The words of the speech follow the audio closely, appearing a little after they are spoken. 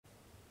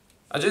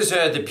I just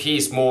heard that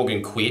Piers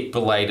Morgan quit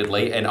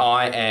belatedly and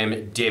I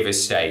am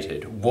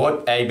devastated.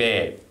 What a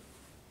man.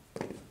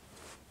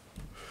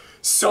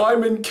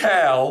 Simon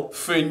Cowell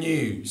for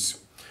news.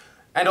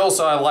 And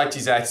also I liked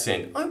his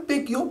accent. I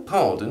beg your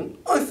pardon,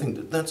 I think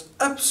that that's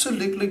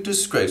absolutely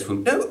disgraceful.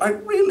 No, I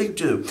really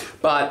do.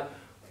 But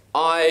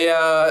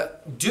I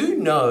do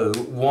know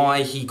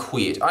why he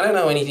quit. I don't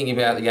know anything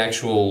about the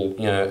actual,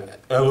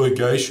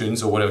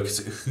 allegations or whatever,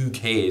 because who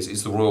cares?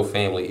 It's the royal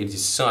family. It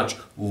is such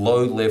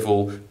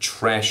low-level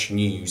trash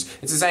news.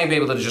 It's the same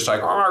people that are just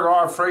like, oh my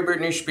God, free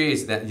Britney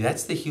Spears.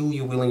 That's the hill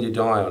you're willing to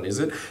die on, is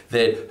it?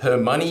 That her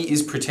money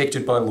is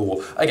protected by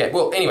law. Okay,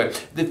 well, anyway,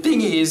 the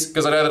thing is,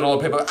 because I know that a lot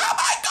of people are, oh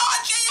my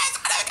God,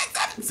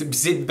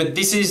 yes, but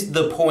this is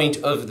the point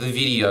of the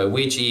video,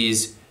 which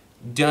is,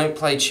 don't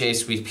play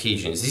chess with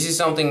pigeons. This is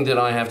something that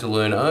I have to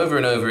learn over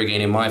and over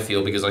again in my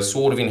field because I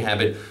sort of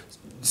inhabit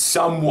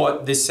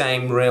somewhat the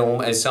same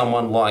realm as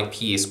someone like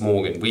Piers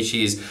Morgan, which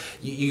is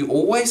you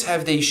always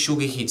have these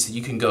sugar hits that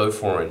you can go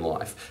for in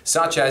life,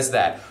 such as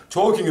that,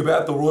 talking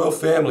about the royal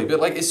family. But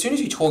like, as soon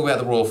as you talk about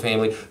the royal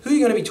family, who are you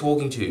going to be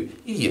talking to?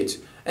 Idiots.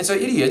 And so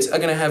idiots are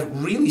going to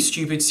have really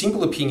stupid,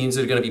 simple opinions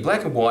that are going to be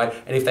black and white,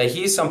 and if they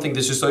hear something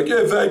that's just like,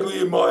 yeah, vaguely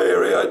in my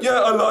area,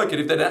 yeah, I like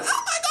it, if they're not,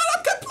 oh my God,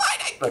 I'm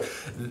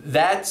complaining!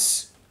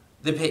 That's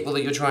the people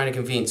that you're trying to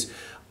convince.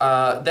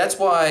 That's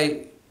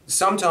why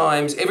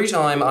sometimes, every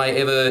time I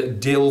ever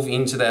delve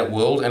into that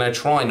world, and I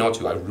try not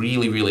to, I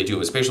really, really do,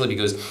 especially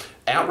because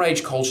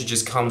outrage culture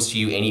just comes to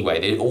you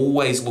anyway. They're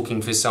always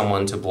looking for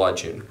someone to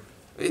bludgeon.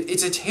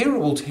 It's a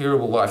terrible,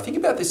 terrible life. Think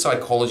about the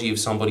psychology of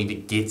somebody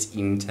that gets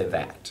into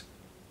that.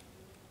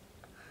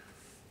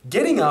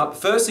 Getting up,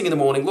 first thing in the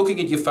morning, looking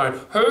at your phone,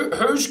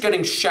 who's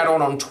getting shat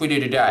on Twitter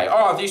today?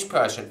 Oh, this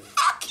person.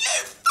 Fuck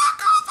you,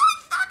 fuck off, I'm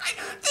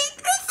fucking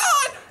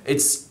dignified.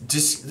 It's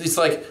just, it's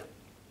like,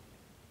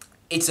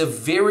 it's a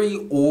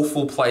very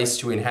awful place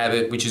to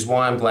inhabit, which is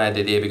why I'm glad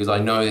they're there, because I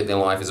know that their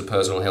life is a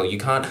personal hell. You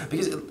can't,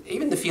 because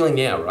even the feeling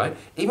now, right?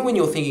 Even when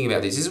you're thinking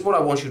about this is what I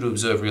want you to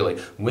observe really.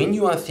 When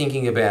you are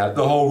thinking about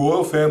the whole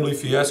royal family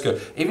fiasco,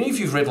 even if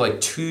you've read like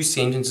 2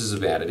 sentences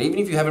about it, even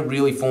if you haven't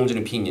really formed an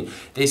opinion,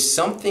 there's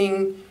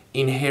something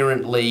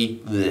inherently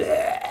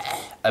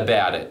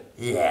about it.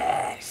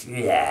 Yes,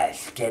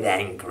 yes, get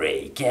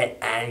angry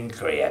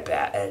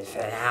about it. It's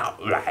an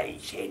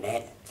outrage, isn't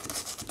it?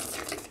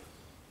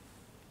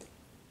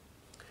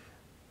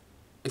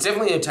 It's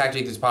definitely a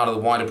tactic that's part of the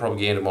wider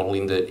propaganda model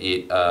in that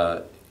it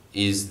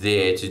is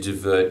there to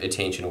divert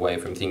attention away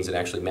from things that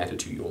actually matter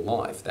to your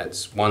life.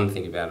 That's one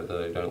thing about it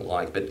that I don't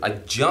like. But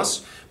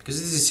because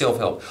this is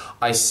self-help,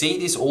 I see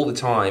this all the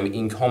time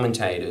in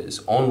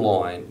commentators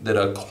online that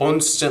are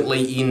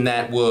constantly in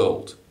that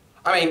world.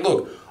 I mean,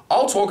 look,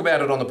 I'll talk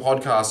about it on the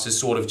podcast as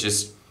sort of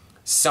just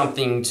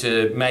something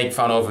to make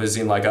fun of, as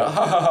in like a,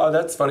 ha ha ha,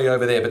 that's funny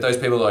over there. But those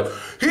people are like,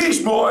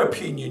 here's my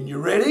opinion, you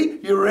ready?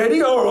 You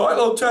ready? All right,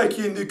 I'll take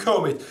you in the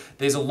comments.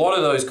 There's a lot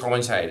of those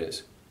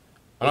commentators.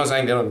 I'm not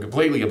saying that I'm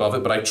completely above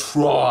it, but I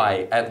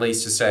try at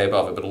least to stay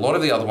above it. But a lot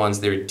of the other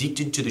ones, they're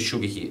addicted to the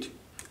sugar hit.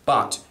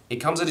 But it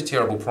comes at a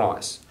terrible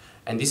price.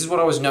 And this is what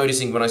I was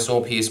noticing when I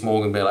saw Piers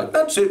Morgan be like,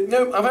 that's it,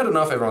 no, I've had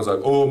enough. Everyone's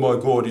like, oh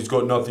my God, he's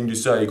got nothing to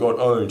say, he got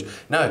owned.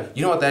 No,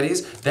 you know what that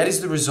is? That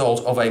is the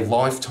result of a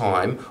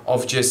lifetime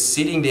of just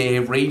sitting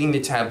there, reading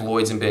the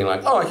tabloids and being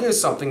like, oh, here's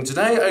something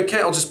today,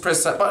 okay, I'll just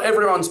press that button,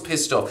 everyone's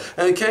pissed off.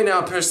 Okay, now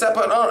I press that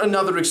button, oh,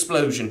 another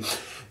explosion.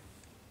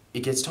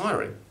 It gets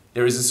tiring.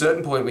 There is a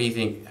certain point where you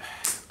think,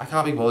 I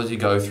can't be bothered to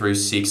go through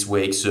 6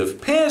 weeks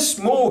of Piers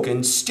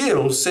Morgan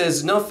still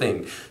says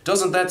nothing.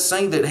 Doesn't that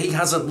say that he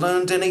hasn't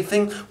learned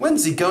anything?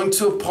 When's he going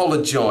to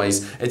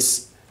apologise?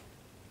 It's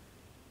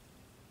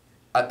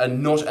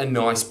not a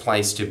nice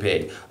place to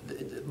be.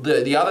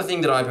 The other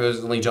thing that I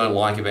personally don't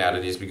like about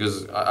it is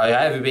because I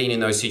have been in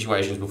those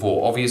situations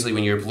before. Obviously,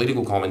 when you're a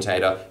political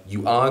commentator,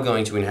 you are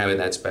going to inhabit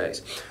that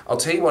space. I'll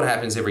tell you what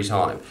happens every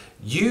time.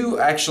 You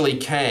actually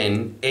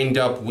can end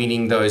up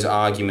winning those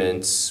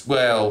arguments.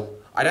 Well,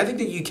 I don't think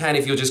that you can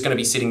if you're just going to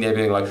be sitting there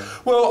being like,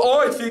 well,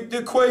 I think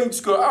the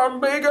Queen's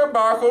got Meghan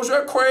Markle's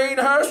a Queen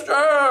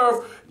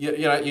herself. You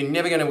know, you're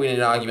never going to win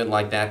an argument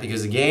like that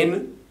because,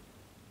 again,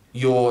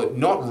 you're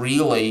not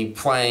really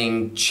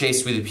playing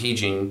chess with a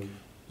pigeon.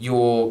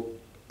 You're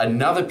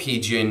another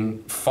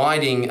pigeon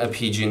fighting a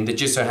pigeon that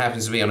just so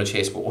happens to be on a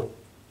chessboard.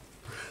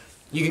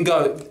 You can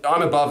go,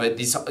 I'm above it,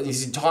 this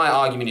entire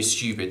argument is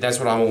stupid. That's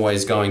what I'm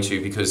always going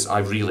to because I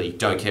really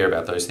don't care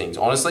about those things.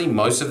 Honestly,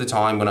 most of the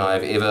time when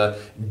I've ever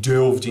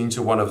delved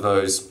into one of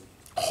those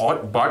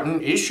hot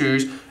button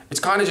issues, it's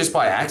kind of just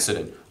by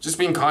accident. Just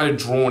being kind of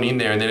drawn in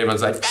there and then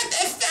everyone's like,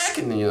 fuck,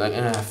 and then you're like,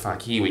 ah,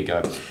 fuck, here we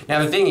go.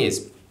 Now the thing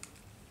is,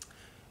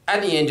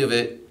 at the end of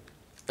it,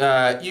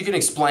 you can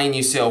explain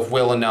yourself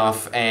well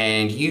enough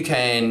and you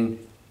can,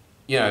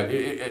 you know,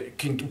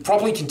 can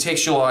properly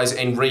contextualize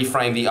and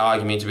reframe the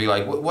argument to be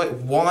like,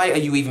 why are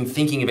you even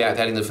thinking about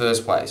that in the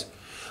first place?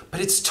 But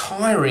it's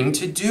tiring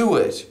to do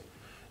it.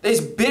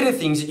 There's better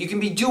things that you can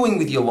be doing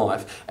with your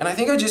life. And I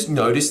think I just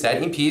noticed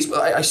that in Piers.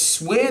 I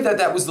swear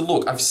that was the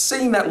look. I've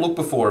seen that look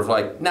before of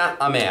like, nah,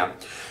 I'm out.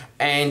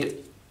 And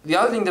the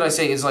other thing that I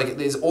see is like,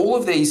 there's all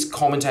of these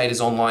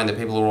commentators online that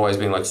people are always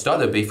being like,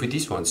 start a beef with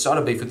this one, start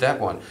a beef with that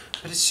one.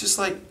 But it's just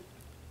like,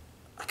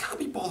 I can't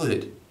be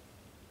bothered.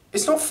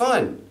 It's not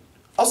fun.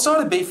 I'll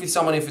start a beef with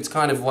someone if it's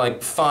kind of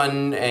like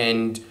fun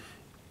and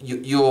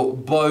you're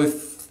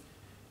both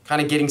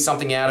kind of getting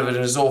something out of it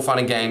and it's all fun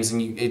and games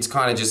and it's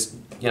kind of just,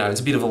 you know, it's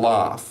a bit of a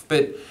laugh.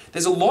 But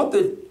there's a lot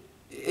that,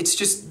 it's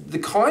just the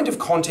kind of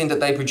content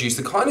that they produce,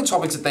 the kind of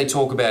topics that they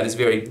talk about is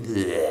very,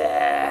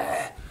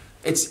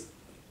 it's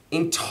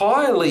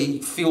entirely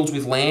filled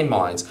with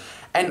landmines.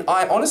 And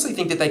I honestly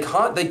think that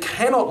they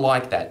cannot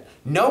like that.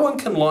 No one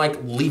can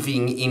like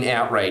living in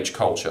outrage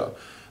culture.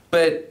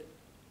 But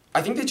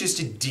I think they're just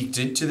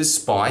addicted to the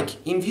spike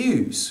in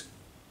views.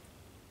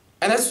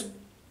 And that's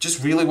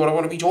just really what I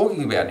want to be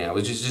talking about now,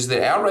 which is just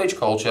that outrage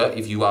culture,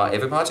 if you are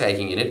ever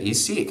partaking in it,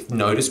 is sick.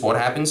 Notice what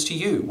happens to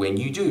you when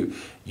you do.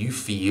 You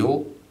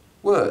feel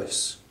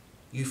worse.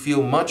 You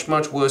feel much,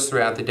 much worse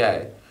throughout the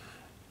day.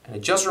 And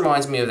it just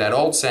reminds me of that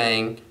old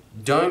saying,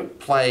 don't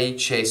play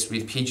chess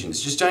with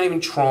pigeons. Just don't even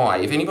try.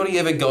 If anybody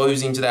ever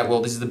goes into that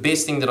world, this is the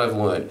best thing that I've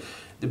learned.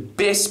 The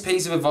best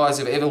piece of advice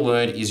I've ever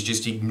learned is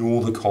just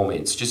ignore the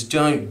comments. Just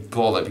don't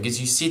bother,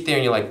 because you sit there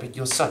and you're like, but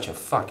you're such a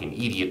fucking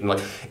idiot. And like,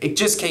 it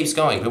just keeps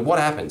going. But what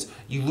happens?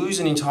 You lose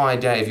an entire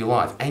day of your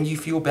life and you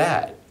feel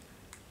bad.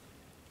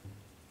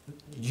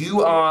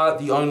 You are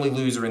the only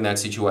loser in that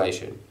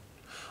situation.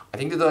 I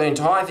think that the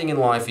entire thing in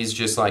life is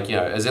just like, you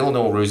know, as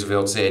Eleanor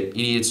Roosevelt said,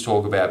 idiots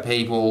talk about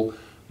people,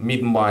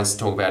 mid-minds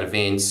talk about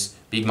events,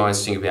 big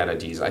minds think about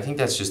ideas. I think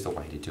that's just the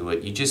way to do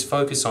it. You just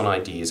focus on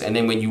ideas. And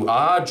then when you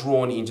are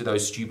drawn into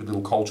those stupid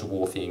little culture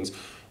war things,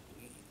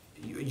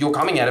 you're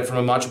coming at it from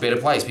a much better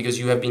place because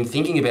you have been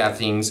thinking about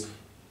things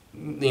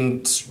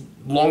in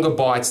longer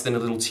bites than a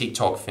little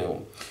TikTok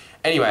film.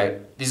 Anyway,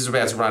 this is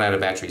about to run out of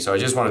battery, so I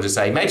just wanted to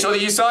say, make sure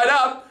that you sign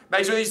up!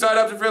 Make sure that you sign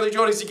up to Friendly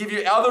Geordies to give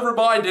you other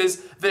reminders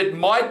that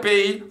might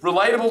be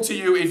relatable to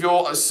you if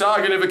you're a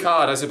Sargon of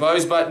Akkad, I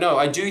suppose. But no,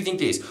 I do think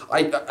this.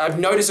 I've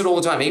noticed it all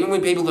the time. Even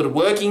when people that are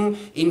working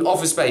in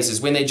office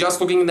spaces, when they're just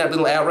looking at that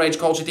little outrage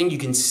culture thing, you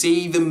can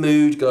see the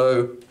mood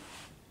go.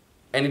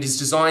 And it is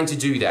designed to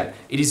do that.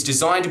 It is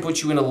designed to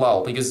put you in a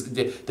lull because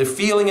the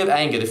feeling of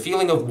anger, the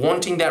feeling of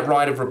wanting that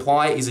right of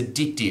reply is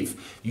addictive.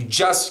 You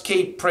just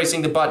keep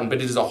pressing the button,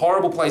 but it is a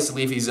horrible place to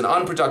live. It is an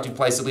unproductive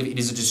place to live. It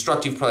is a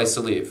destructive place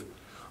to live.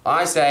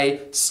 I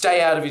say,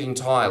 stay out of it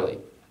entirely.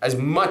 As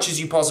much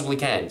as you possibly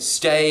can.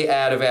 Stay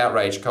out of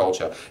outrage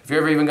culture. If you're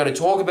ever even going to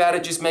talk about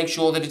it, just make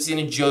sure that it's in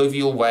a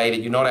jovial way,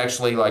 that you're not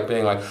actually like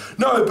being like,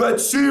 no,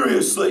 but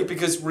seriously,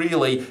 because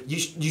really,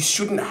 you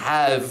shouldn't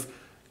have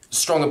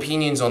strong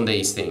opinions on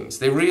these things.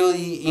 They're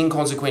really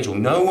inconsequential.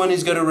 No one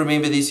is going to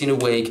remember this in a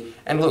week.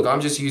 And look,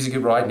 I'm just using it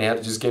right now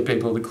to just get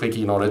people to click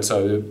in on it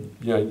so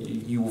you know,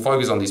 you will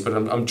focus on this. But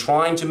I'm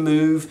trying to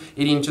move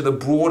it into the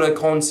broader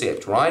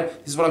concept, right?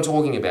 This is what I'm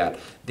talking about.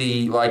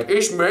 The, like,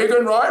 is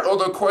Meghan right or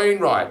the Queen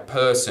right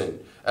person?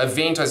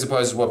 Event, I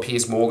suppose, is what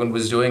Piers Morgan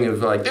was doing,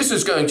 of like, this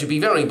is going to be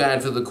very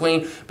bad for the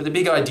Queen. But the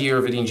big idea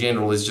of it in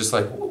general is just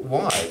like,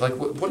 why? Like,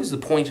 what is the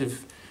point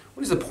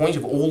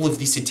of all of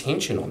this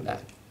attention on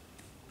that?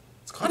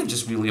 It's kind of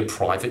just really a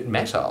private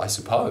matter, I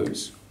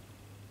suppose.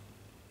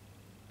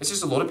 It's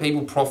just a lot of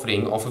people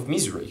profiting off of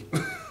misery.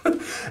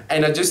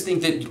 And I just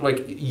think that,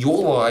 like,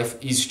 your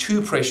life is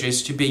too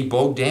precious to be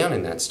bogged down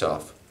in that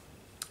stuff.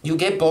 You'll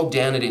get bogged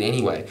down in it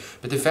anyway.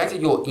 But the fact that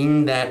you're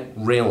in that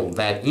realm,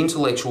 that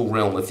intellectual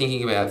realm of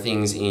thinking about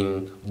things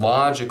in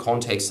larger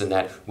context than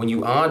that, when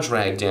you are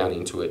dragged down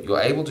into it, you're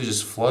able to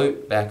just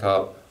float back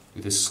up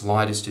with the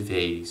slightest of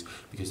ease,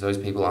 because those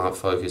people aren't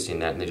focused in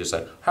that and they're just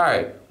like,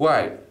 hey,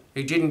 wait,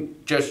 he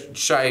didn't just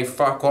say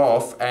fuck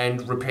off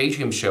and repeat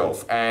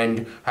himself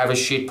and have a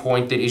shit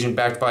point that isn't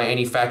backed by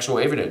any factual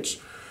evidence.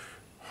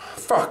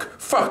 Fuck.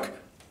 So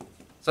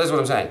that's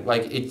what I'm saying.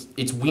 Like,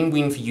 it's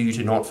win-win for you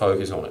to not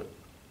focus on it.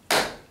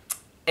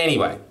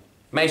 Anyway,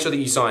 make sure that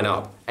you sign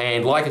up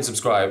and like and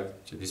subscribe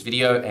to this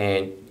video,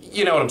 and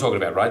you know what I'm talking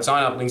about, right?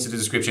 Sign up, links in the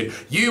description.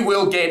 You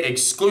will get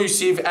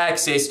exclusive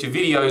access to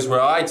videos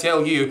where I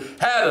tell you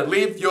how to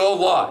live your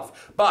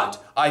life.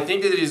 But I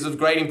think that it is of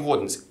great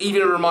importance.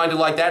 Even a reminder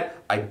like that,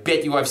 I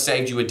bet you I've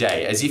saved you a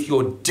day, as if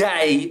your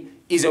day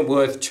isn't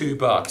worth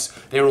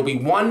 $2. There will be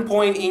one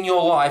point in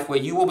your life where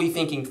you will be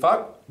thinking,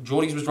 fuck,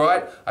 Geordies was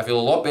right. I feel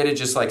a lot better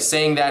just like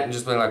saying that and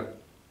just being like,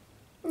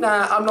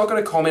 nah, I'm not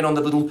going to comment on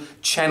the little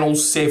Channel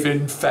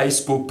 7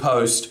 Facebook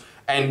post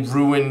and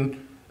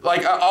ruin,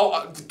 like,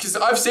 because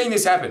I've seen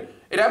this happen.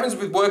 It happens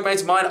with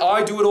workmates of mine.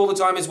 I do it all the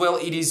time as well.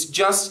 It is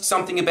just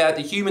something about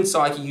the human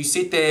psyche. You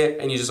sit there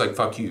and you're just like,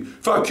 fuck you,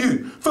 fuck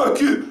you, fuck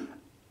you.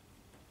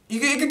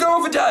 It can go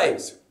on for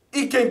days.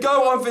 It can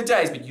go on for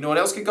days. But you know what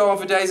else could go on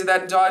for days at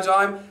that entire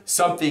time?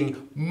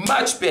 Something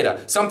much better.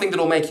 Something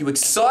that'll make you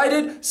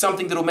excited.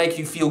 Something that'll make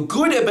you feel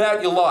good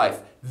about your life.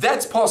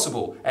 That's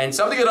possible. And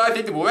something that I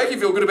think that will make you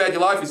feel good about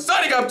your life is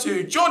signing up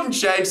to Jordan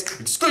Shanks'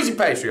 exclusive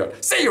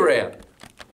Patreon. See you around.